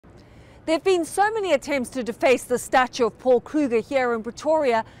There have been so many attempts to deface the statue of Paul Kruger here in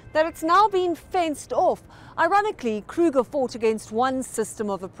Pretoria that it's now been fenced off. Ironically, Kruger fought against one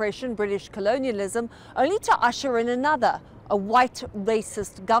system of oppression, British colonialism, only to usher in another, a white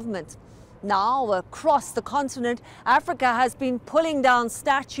racist government. Now, across the continent, Africa has been pulling down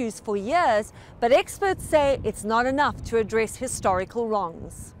statues for years, but experts say it's not enough to address historical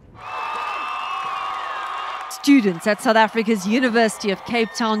wrongs. Students at South Africa's University of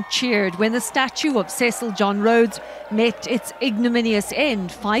Cape Town cheered when the statue of Cecil John Rhodes met its ignominious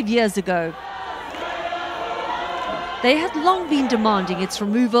end 5 years ago. They had long been demanding its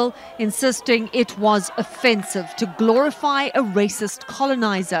removal, insisting it was offensive to glorify a racist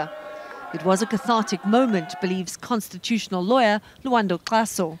colonizer. It was a cathartic moment, believes constitutional lawyer Luando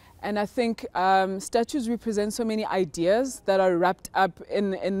Klaso. And I think statues represent so many ideas that are wrapped up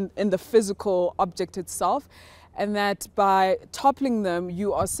in the physical object itself, and that by toppling them,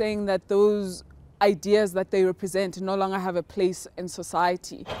 you are saying that those ideas that they represent no longer have a place in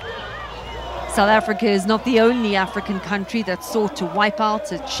society. South Africa is not the only African country that sought to wipe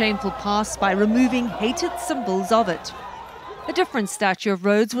out its shameful past by removing hated symbols of it. A different statue of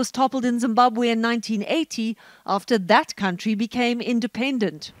Rhodes was toppled in Zimbabwe in 1980 after that country became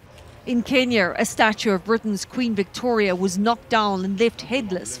independent. In Kenya, a statue of Britain's Queen Victoria was knocked down and left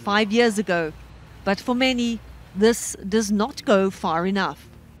headless 5 years ago. But for many, this does not go far enough.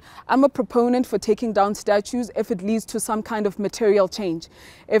 I'm a proponent for taking down statues if it leads to some kind of material change,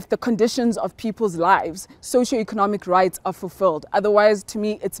 if the conditions of people's lives, socio-economic rights are fulfilled. Otherwise, to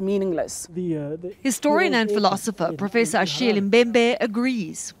me, it's meaningless. Historian and philosopher Professor Ashil Mbembe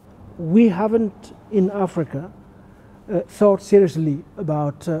agrees. We haven't, in Africa, thought seriously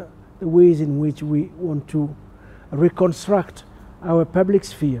about the ways in which we want to reconstruct our public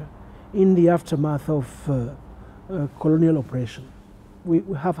sphere in the aftermath of colonial oppression. We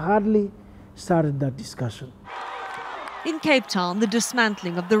have hardly started that discussion. In Cape Town, the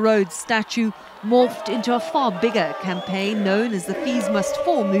dismantling of the Rhodes statue morphed into a far bigger campaign known as the Fees Must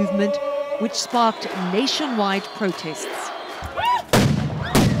Fall movement, which sparked nationwide protests.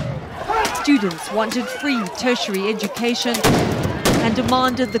 Students wanted free tertiary education and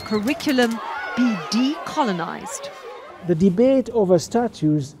demanded the curriculum be decolonized. The debate over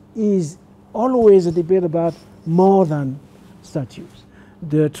statues is always a debate about more than statues.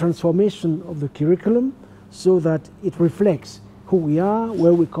 The transformation of the curriculum so that it reflects who we are,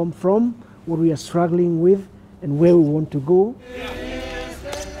 where we come from, what we are struggling with, and where we want to go.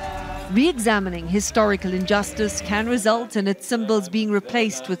 Re-examining historical injustice can result in its symbols being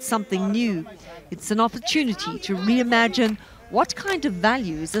replaced with something new. It's an opportunity to reimagine what kind of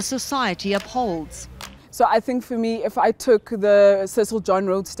values a society upholds. So I think for me, if I took the Cecil John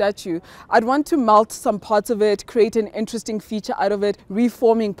Rhodes statue, I'd want to melt some parts of it, create an interesting feature out of it,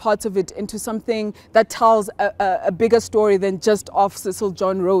 reforming parts of it into something that tells a bigger story than just of Cecil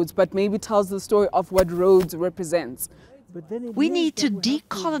John Rhodes, but maybe tells the story of what Rhodes represents. We need to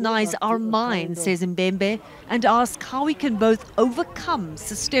decolonize our minds, says Mbembe, and ask how we can both overcome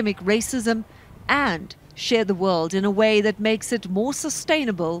systemic racism and share the world in a way that makes it more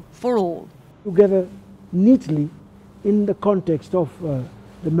sustainable for all. Together neatly in the context of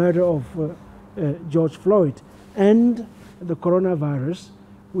the murder of George Floyd and the coronavirus,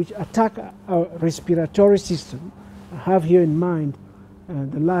 which attack our respiratory system. I have here in mind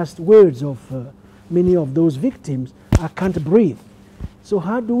the last words of many of those victims: "I can't breathe." So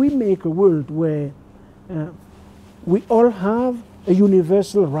how do we make a world where we all have a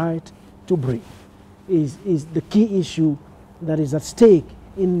universal right to breathe is the key issue that is at stake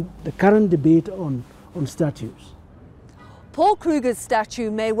in the current debate on statues. Paul Kruger's statue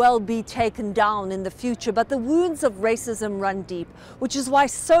may well be taken down in the future, but the wounds of racism run deep, which is why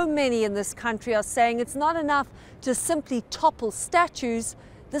so many in this country are saying it's not enough to simply topple statues.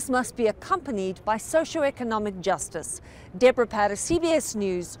 This must be accompanied by socio-economic justice. Debora Patta, CBS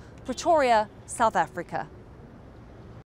News, Pretoria, South Africa.